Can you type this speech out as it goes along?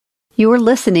You are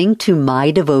listening to My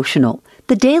Devotional,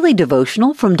 the daily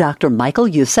devotional from Dr. Michael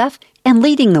Youssef and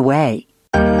Leading the Way.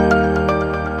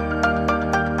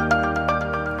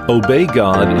 Obey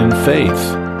God in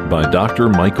Faith by Dr.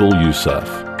 Michael Youssef.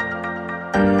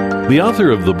 The author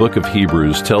of the book of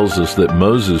Hebrews tells us that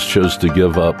Moses chose to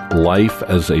give up life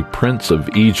as a prince of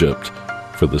Egypt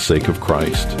for the sake of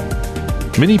Christ.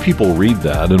 Many people read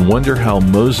that and wonder how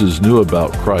Moses knew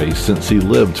about Christ since he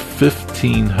lived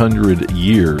 1,500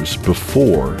 years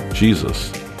before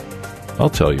Jesus. I'll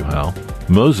tell you how.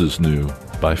 Moses knew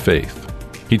by faith.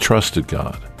 He trusted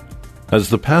God. As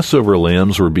the Passover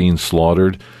lambs were being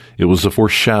slaughtered, it was a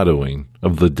foreshadowing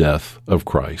of the death of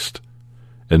Christ.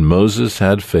 And Moses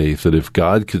had faith that if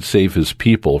God could save his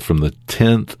people from the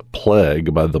 10th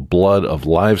plague by the blood of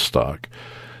livestock,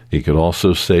 he could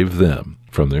also save them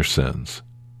from their sins.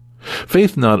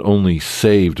 Faith not only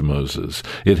saved Moses,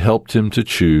 it helped him to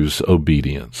choose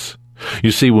obedience.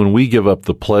 You see, when we give up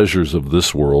the pleasures of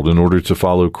this world in order to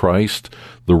follow Christ,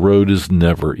 the road is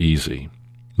never easy.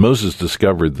 Moses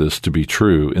discovered this to be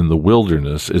true in the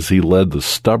wilderness as he led the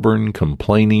stubborn,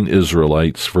 complaining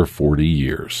Israelites for 40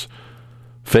 years.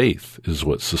 Faith is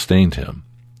what sustained him.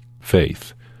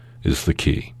 Faith is the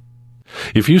key.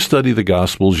 If you study the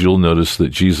Gospels, you'll notice that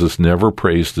Jesus never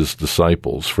praised his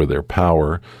disciples for their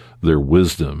power, their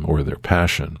wisdom, or their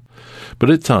passion. But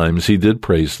at times he did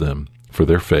praise them for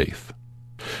their faith.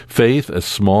 Faith as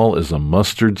small as a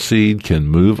mustard seed can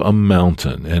move a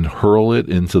mountain and hurl it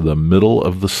into the middle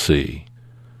of the sea.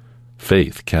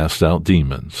 Faith casts out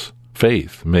demons.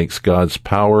 Faith makes God's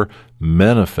power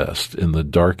manifest in the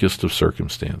darkest of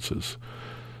circumstances.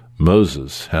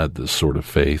 Moses had this sort of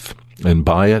faith, and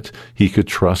by it he could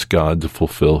trust God to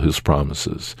fulfill his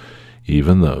promises,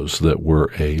 even those that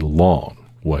were a long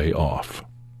way off.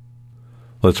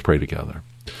 Let's pray together.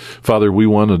 Father, we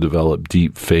want to develop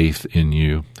deep faith in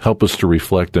you. Help us to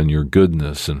reflect on your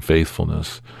goodness and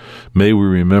faithfulness. May we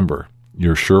remember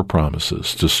your sure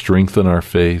promises to strengthen our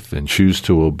faith and choose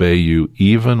to obey you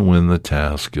even when the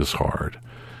task is hard.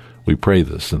 We pray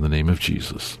this in the name of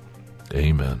Jesus.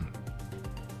 Amen.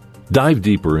 Dive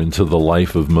deeper into the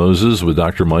life of Moses with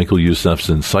Dr. Michael Youssef's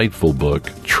insightful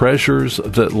book, Treasures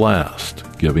That Last,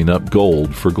 Giving Up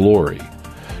Gold for Glory.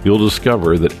 You'll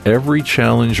discover that every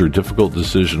challenge or difficult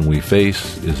decision we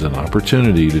face is an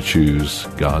opportunity to choose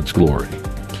God's glory.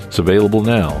 It's available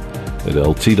now at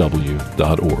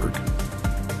ltw.org.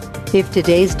 If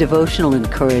today's devotional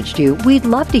encouraged you, we'd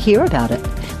love to hear about it.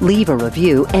 Leave a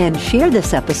review and share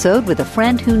this episode with a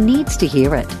friend who needs to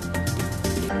hear it.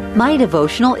 My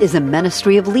Devotional is a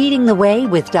ministry of Leading the Way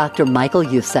with Dr. Michael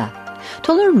Youssef.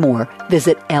 To learn more,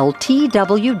 visit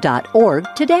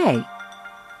ltw.org today.